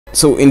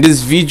So in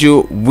this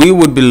video we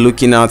would be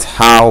looking at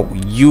how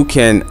you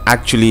can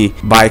actually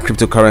buy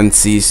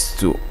cryptocurrencies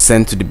to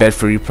send to the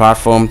Betfury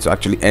platform to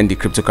actually earn the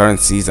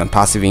cryptocurrencies and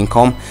passive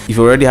income. If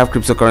you already have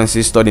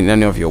cryptocurrencies stored in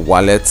any of your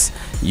wallets,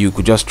 you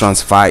could just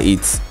transfer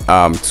it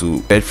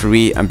to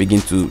Betfury and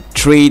begin to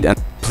trade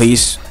and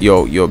place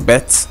your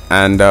bets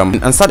and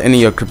start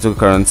earning your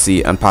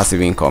cryptocurrency and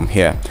passive income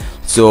here.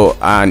 So,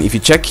 and if you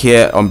check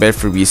here on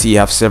Betfury, you see you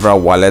have several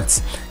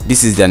wallets.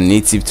 This is their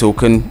native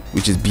token,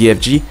 which is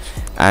BFG,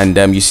 and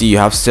you see you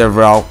have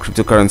several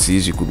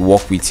cryptocurrencies you could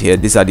work with here.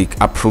 These are the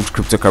approved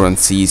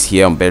cryptocurrencies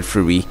here on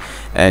Betfury,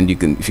 and you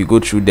can, if you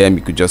go through them,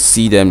 you could just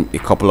see them, a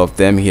couple of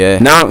them here.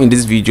 Now in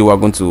this video we're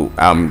going to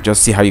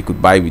just see how you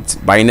could buy with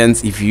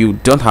Binance. If you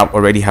don't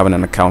already have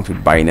an account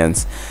with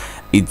Binance,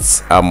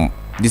 it's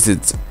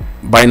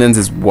Binance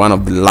is one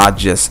of the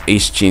largest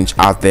exchange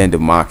out there in the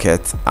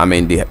market. I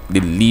mean, they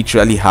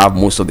literally have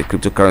most of the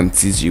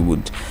cryptocurrencies you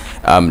would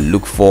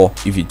look for.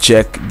 If you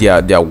check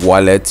their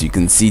wallet, you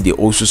can see they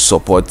also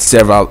support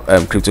several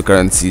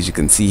cryptocurrencies. You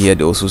can see here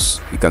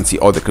you can see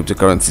all the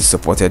cryptocurrencies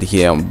supported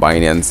here on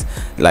Binance.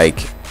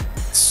 Like,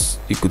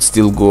 you could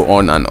still go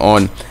on and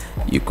on.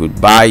 You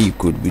could buy, you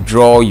could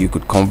withdraw, you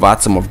could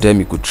convert some of them,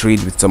 you could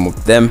trade with some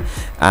of them,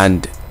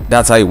 and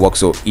that's how it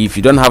works. So if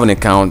you don't have an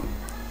account,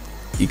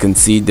 you can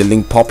see the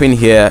link popping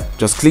here.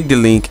 Just click the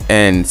link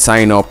and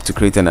sign up to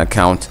create an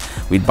account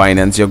with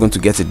Binance. You're going to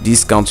get a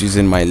discount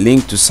using my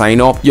link to sign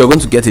up. You're going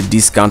to get a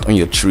discount on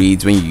your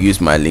trades when you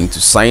use my link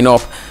to sign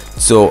up.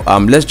 So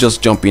let's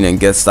just jump in and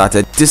get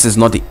started. This is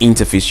not the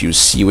interface you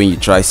see when you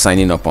try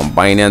signing up on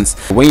Binance.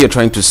 When you're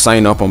trying to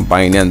sign up on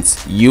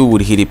Binance, you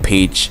would hit a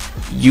page.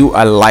 You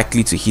are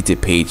likely to hit a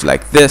page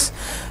like this.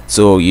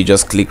 So you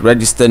just click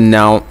register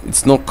now.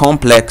 It's not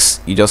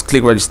complex. You just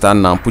click register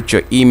now, put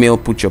your email,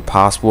 put your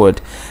password,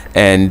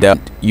 and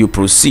you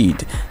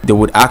proceed. They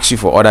would ask you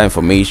for other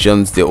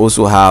informations. They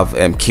also have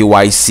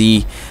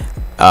KYC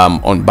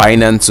on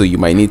Binance, so you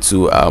might need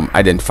to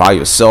identify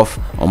yourself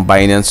on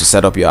Binance to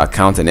set up your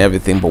account and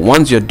everything. But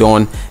once you're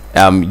done,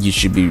 you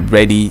should be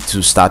ready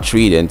to start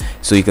trading.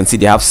 So you can see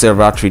they have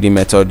several trading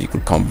methods. You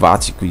could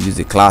convert, you could use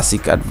the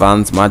classic,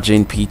 advanced,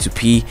 margin,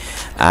 P2P,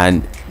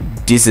 and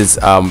this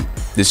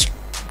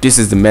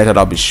is the method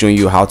I'll be showing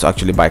you how to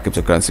actually buy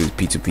cryptocurrency with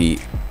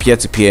P2P.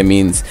 Peer-to-peer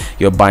means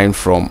you're buying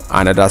from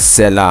another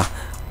seller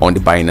on the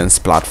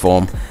Binance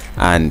platform,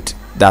 and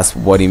that's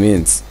what it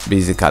means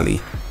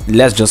basically.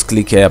 Let's just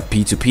click here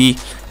P2P.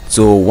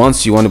 So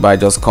once you want to buy,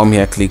 just come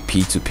here, click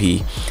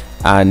P2P,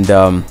 and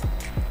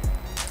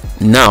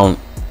now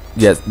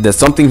yes, there's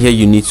something here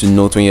you need to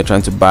note when you're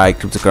trying to buy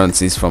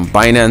cryptocurrencies from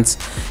Binance.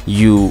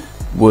 You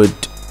would,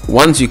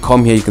 once you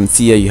come here, you can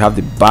see here you have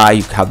the buy,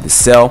 you have the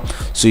sell.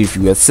 So if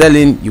you were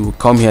selling, you will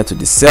come here to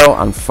the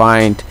sell and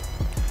find,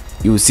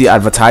 you will see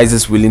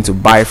advertisers willing to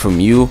buy from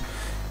you.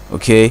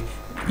 Okay,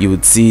 you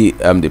would see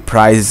the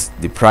price,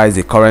 the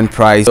current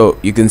price. So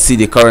you can see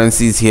the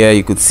currencies here,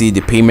 you could see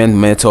the payment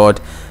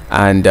method,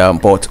 and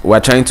but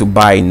we're trying to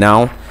buy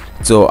now,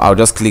 so I'll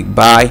just click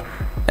buy,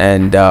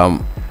 and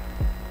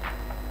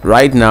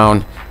right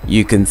now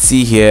you can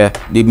see here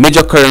the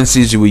major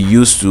currencies you will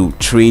use to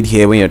trade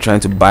here when you're trying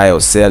to buy or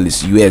sell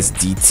is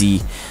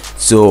USDT.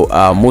 So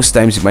most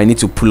times you might need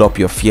to pull up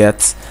your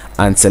fiat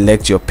and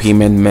select your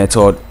payment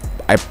method.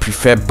 I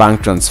prefer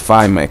bank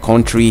transfer in my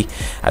country.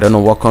 I don't know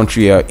what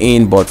country you're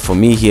in, but for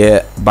me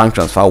here, bank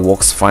transfer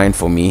works fine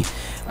for me.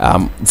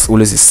 It's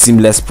always a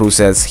seamless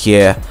process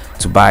here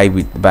to buy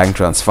with bank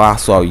transfer,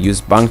 so I'll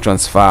use bank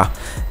transfer.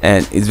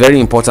 And it's very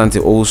important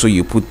to also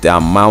you put the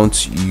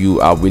amount you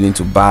are willing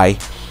to buy.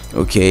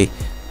 Okay,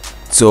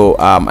 so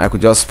I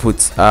could just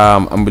put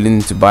I'm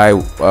willing to buy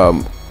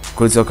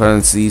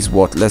cryptocurrencies,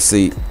 what, let's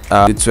say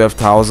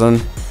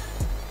 12,000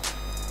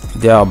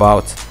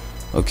 thereabout.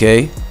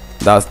 Okay,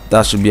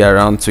 that should be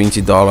around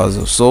 $20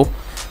 or so.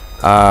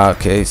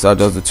 Okay, so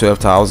that's the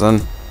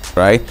 12,000,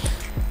 right?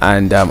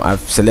 And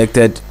I've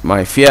selected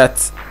my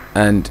fiat,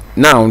 and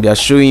now they're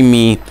showing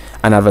me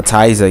an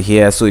advertiser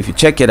here. So if you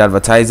check it,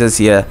 advertisers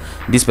here,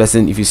 this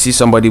person, if you see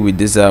somebody with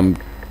this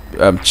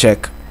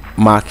check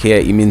mark here,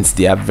 it means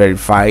they are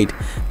verified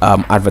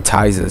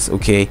advertisers.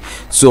 Okay,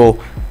 so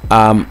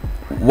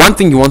one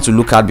thing you want to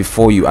look at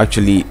before you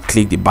actually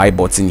click the buy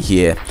button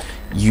here,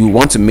 you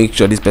want to make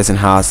sure this person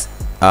has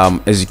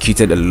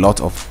executed a lot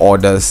of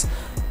orders,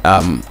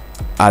 and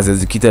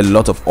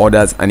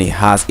it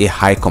has a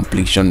high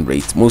completion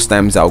rate. Most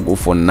times I'll go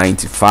for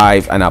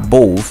 95 and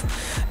above,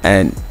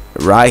 and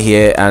right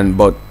here,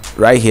 but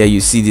right here you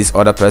see this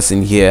other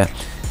person here,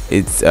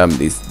 it's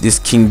this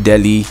King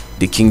Delhi,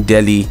 the King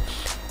Delhi.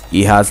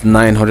 He has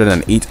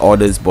 908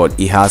 orders, but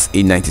he has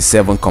a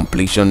 97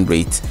 completion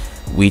rate,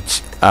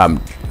 which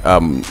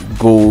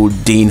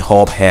Golden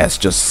Hub has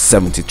just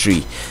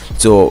 73.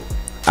 So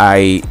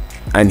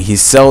and he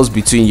sells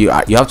between you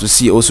have to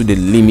see also the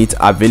limit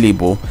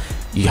available.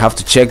 You have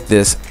to check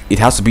this. It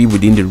has to be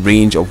within the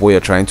range of what you're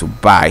trying to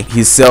buy.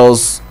 He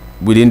sells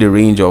within the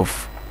range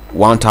of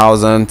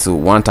 1,000 to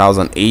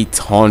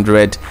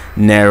 1,800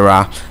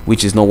 naira,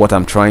 which is not what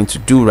I'm trying to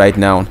do right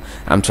now.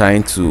 I'm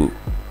trying to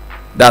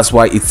That's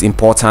why it's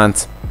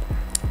important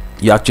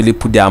you actually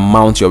put the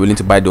amount you're willing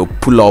to buy. They'll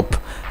pull up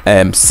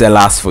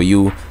sellers for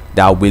you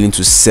that are willing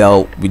to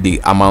sell with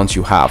the amount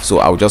you have. So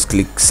I'll just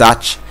click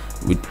search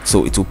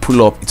so it will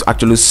pull up, it will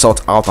actually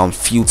sort out and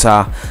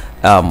filter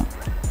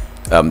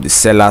the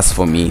sellers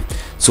for me.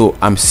 So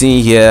I'm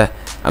seeing here,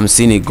 I'm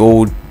seeing a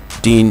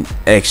golden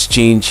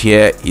exchange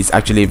here. It's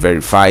actually a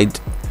verified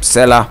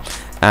seller,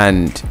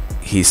 and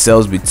he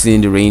sells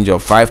between the range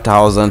of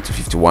 5,000 to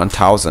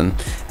 51,000,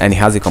 and he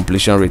has a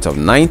completion rate of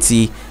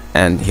 90,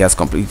 and he has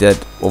completed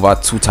over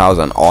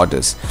 2,000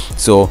 orders.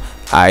 So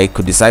I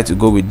could decide to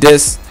go with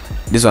this.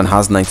 This one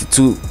has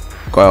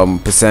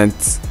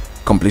 92%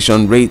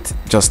 completion rate,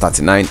 just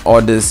 39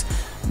 orders.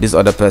 This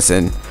other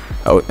person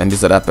and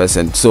this other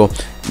person. So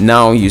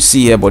now you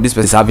see here, but this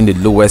person is having the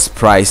lowest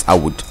price I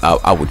would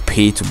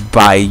pay to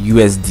buy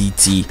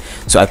USDT.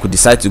 So I could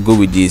decide to go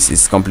with this.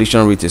 Its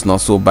completion rate is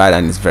not so bad,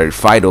 and it's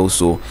verified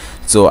also.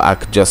 So I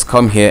could just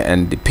come here,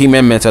 and the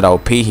payment method I'll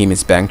pay him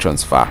is bank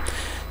transfer.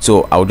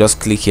 So I'll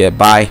just click here,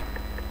 buy,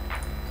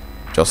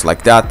 just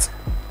like that.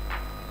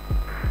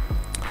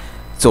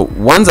 So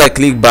once I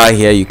click buy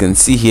here, you can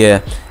see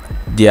here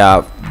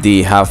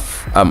they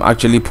have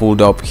actually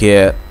pulled up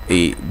here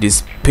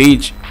this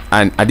page,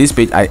 and at this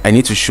page I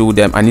need to show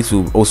them, I need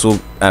to also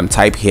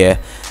type here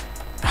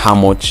how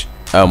much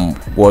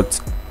what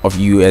of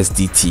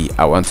USDT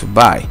I want to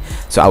buy.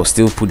 So I'll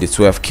still put the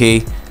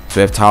 12k,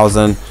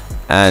 12,000,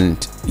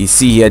 and you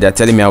see here they're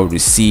telling me I will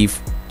receive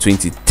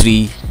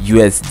 23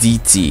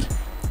 USDT.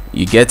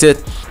 You get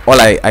it? All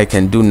I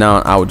can do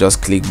now, I will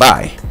just click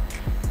buy.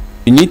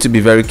 You need to be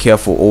very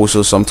careful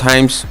also.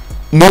 Sometimes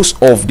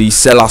most of the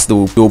sellers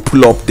they'll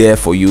pull up there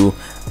for you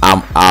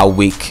are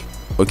weak.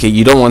 Okay,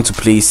 you don't want to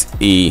place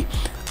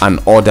an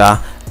order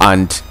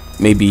and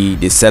maybe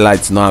the seller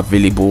is not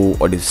available,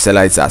 or the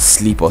seller is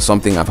asleep or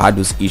something. I've had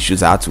those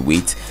issues. I had to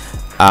wait.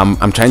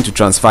 I'm trying to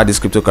transfer these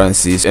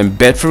cryptocurrencies and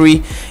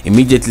Betfury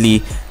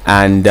immediately,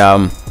 and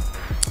I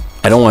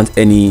don't want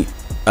any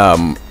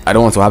I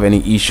don't want to have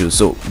any issues.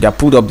 So they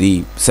pulled up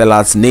the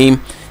seller's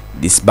name,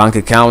 this bank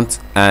account,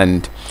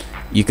 and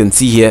you can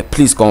see here,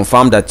 please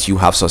confirm that you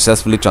have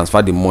successfully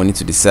transferred the money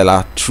to the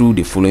seller through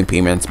the following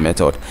payment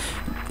method.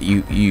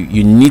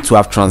 You need to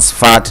have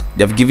transferred.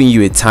 They've given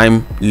you a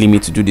time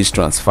limit to do this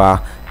transfer.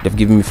 They've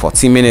given me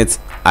 14 minutes.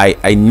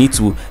 I need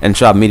to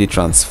ensure I've made a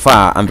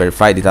transfer and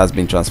verified it has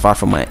been transferred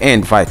from my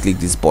end before I click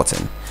this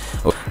button.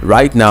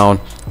 Right now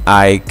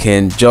I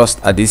can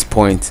just at this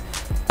point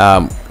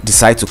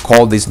decide to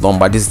call this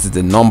number. This is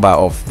the number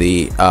of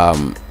the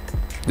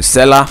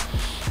seller.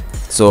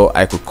 So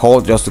I could call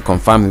just to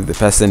confirm if the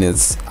person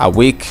is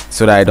awake,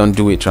 so that I don't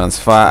do a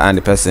transfer and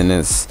the person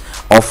is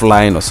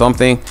offline or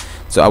something.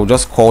 So I will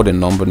just call the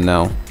number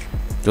now.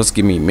 Just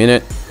give me a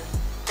minute.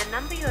 The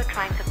number you are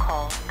trying to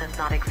call does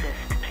not exist.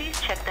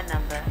 Please check the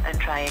number and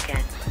try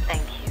again.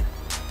 Thank you.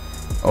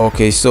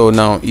 Okay, so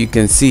now you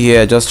can see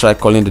here, just try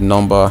calling the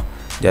number.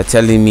 They're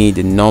telling me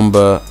the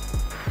number,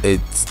 it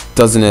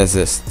doesn't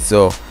exist.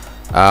 So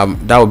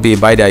that would be a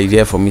bad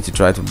idea for me to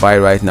try to buy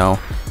right now.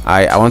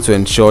 I want to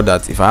ensure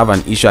that if I have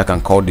an issue, I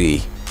can call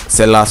the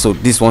seller. So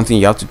this one thing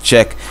you have to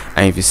check,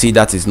 and if you see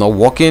that is not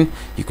working,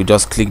 you could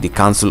just click the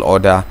cancel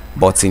order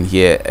button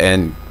here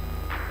and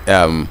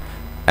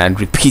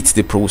repeat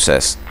the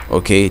process.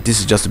 Okay, this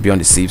is just to be on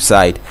the safe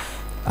side.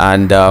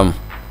 And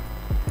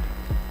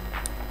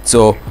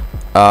so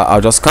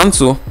I'll just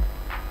cancel.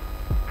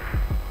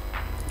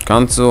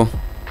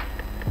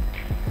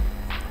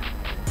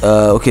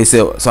 Okay,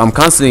 so I'm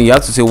canceling. You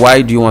have to say,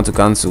 why do you want to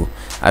cancel?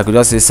 I could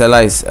just say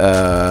seller is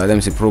let me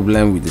see,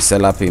 problem with the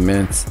seller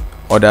payment,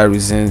 other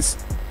reasons.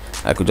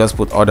 I could just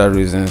put other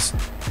reasons.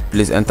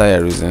 Please enter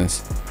your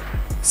reasons.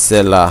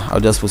 Seller, I'll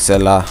just put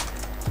seller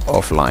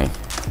offline.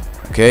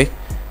 Okay,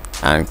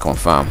 and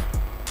confirm.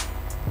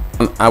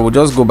 And I will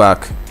just go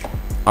back.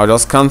 I'll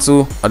just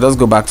cancel. I'll just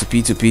go back to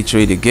P2P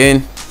trade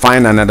again,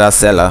 find another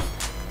seller.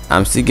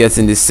 I'm still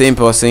getting the same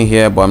person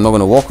here, but I'm not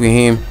going to work with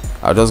him.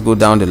 I'll just go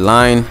down the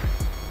line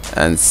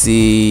and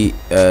see.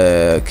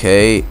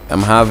 Okay,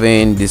 I'm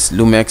having this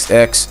Lumex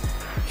X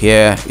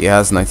here. He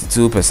has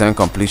 92%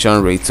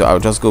 completion rate, so I'll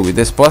just go with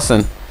this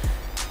person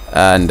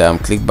and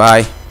click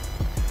buy.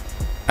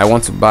 I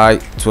want to buy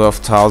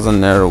 12,000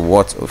 naira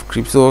worth of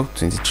crypto,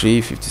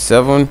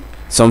 2357.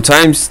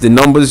 Sometimes the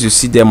numbers you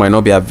see there might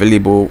not be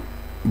available,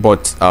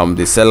 but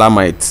the seller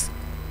might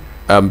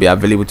be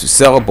available to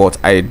sell,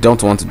 but I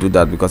don't want to do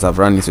that because I've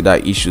run into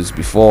that issues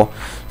before.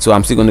 So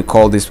I'm still going to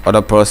call this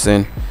other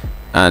person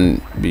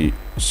and be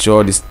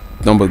sure this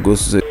number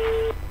goes to the...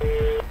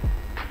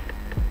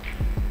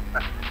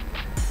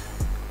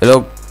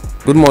 Hello,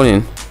 good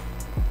morning.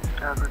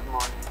 Yeah, good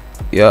morning.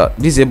 Yeah,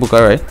 this is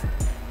Ebuka, right?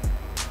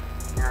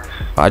 Yes.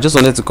 I just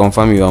wanted to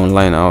confirm you are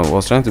online. I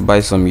was trying to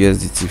buy some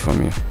USDT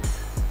from you.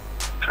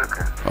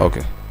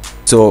 Okay.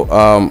 So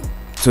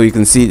so you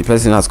can see the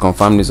person has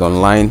confirmed this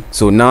online.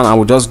 So now I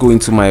will just go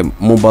into my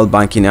mobile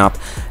banking app.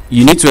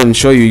 You need to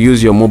ensure you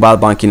use your mobile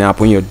banking app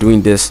when you're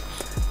doing this.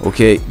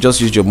 Okay, just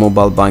use your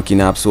mobile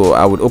banking app. So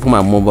I would open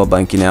my mobile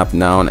banking app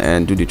now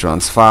and do the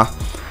transfer,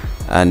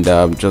 and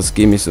just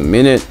give me some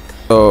minute.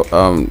 So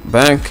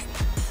bank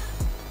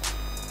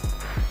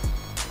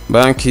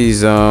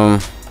is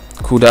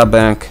Kuda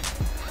Bank.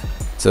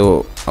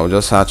 So I'll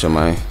just search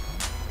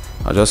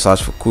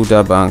for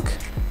Kuda Bank.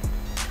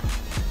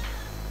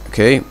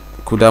 Okay,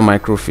 Kuda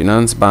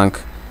Microfinance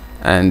Bank,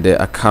 and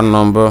the account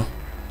number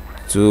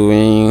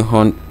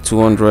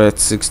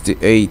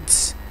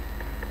 268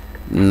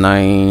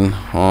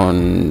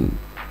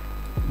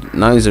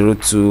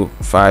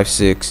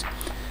 90256.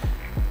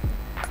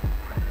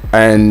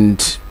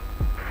 And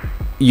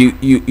you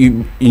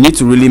need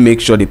to really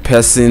make sure the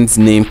person's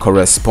name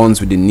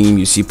corresponds with the name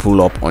you see pull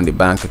up on the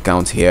bank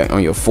account here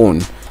on your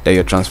phone that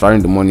you're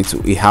transferring the money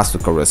to. It has to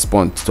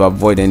correspond to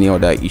avoid any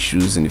other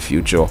issues in the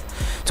future.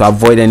 To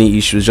avoid any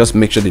issues, just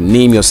make sure the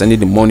name you're sending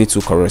the money to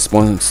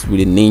corresponds with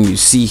the name you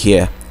see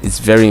here. It's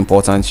very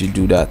important you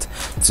do that.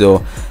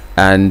 So,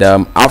 and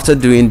after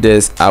doing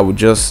this, I would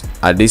just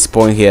at this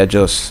point here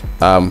just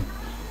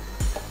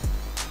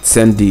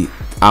send the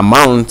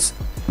amount,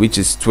 which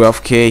is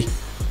 12k.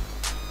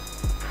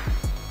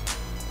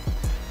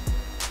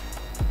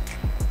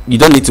 You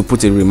don't need to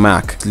put a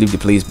remark, leave the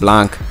place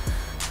blank,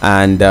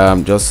 and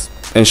just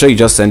ensure you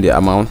just send the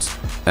amount,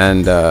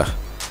 and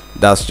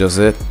that's just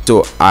it.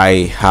 So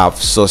I have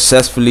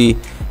successfully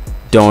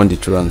done the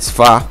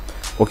transfer.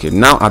 Okay,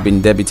 now I've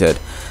been debited,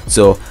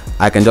 so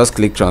I can just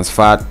click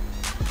transfer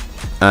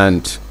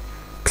and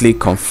click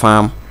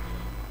confirm.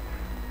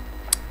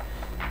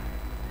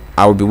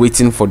 I will be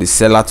waiting for the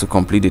seller to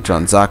complete the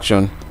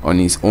transaction on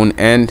his own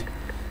end.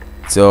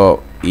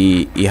 So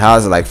he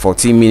has like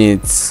 14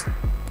 minutes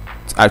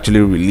to actually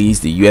release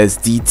the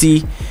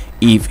USDT.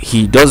 If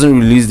he doesn't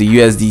release the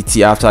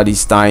USDT after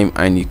this time,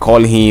 and you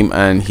call him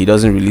and he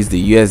doesn't release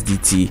the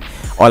USDT,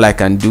 all I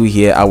can do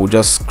here, I will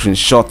just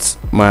screenshot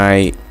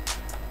my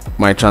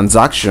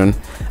transaction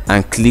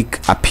and click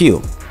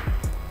appeal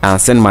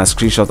and send my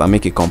screenshot and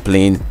make a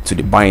complaint to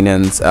the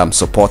Binance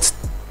support,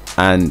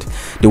 and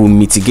they will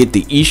mitigate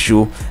the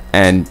issue,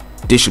 and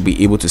they should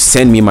be able to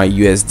send me my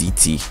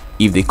USDT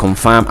if they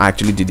confirm I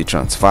actually did the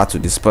transfer to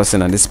this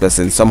person, and this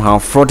person somehow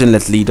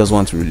fraudulently doesn't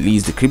want to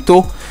release the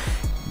crypto.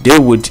 They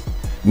would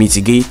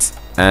mitigate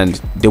and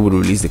they would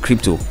release the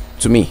crypto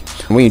to me.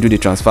 When you do the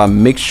transfer,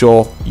 make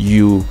sure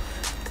you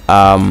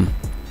actually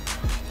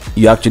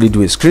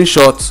do a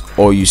screenshot,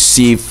 or you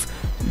save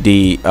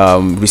the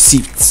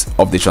receipts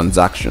of the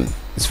transaction.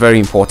 It's very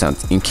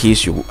important in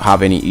case you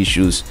have any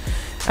issues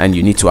and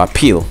you need to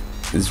appeal.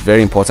 It's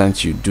very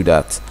important you do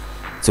that.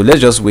 So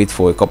let's just wait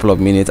for a couple of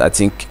minutes. I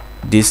think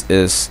this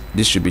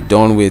should be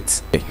done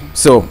with. Okay.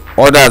 So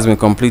order has been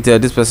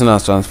completed. This person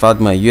has transferred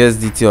my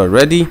USDT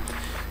already.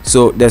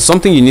 So there's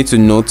something you need to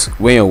note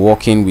when you're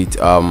working with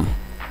the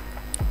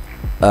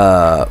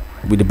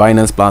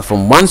Binance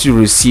platform. Once you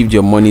received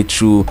your money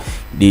through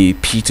the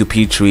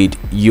P2P trade,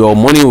 your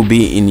money will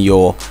be in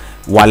your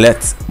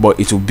wallet, but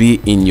it will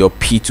be in your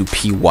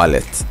P2P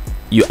wallet.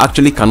 You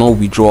actually cannot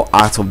withdraw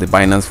out of the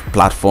Binance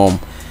platform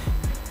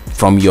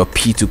from your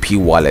P2P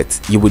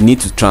wallet. You would need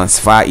to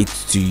transfer it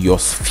to your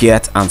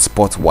fiat and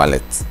spot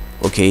wallet.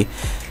 Okay,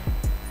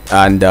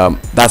 and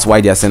that's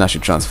why they are saying I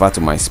should transfer to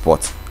my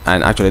spot,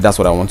 and actually that's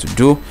what I want to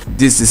do.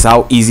 This is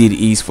how easy it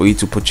is for you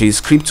to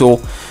purchase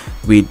crypto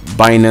with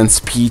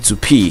Binance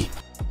P2P.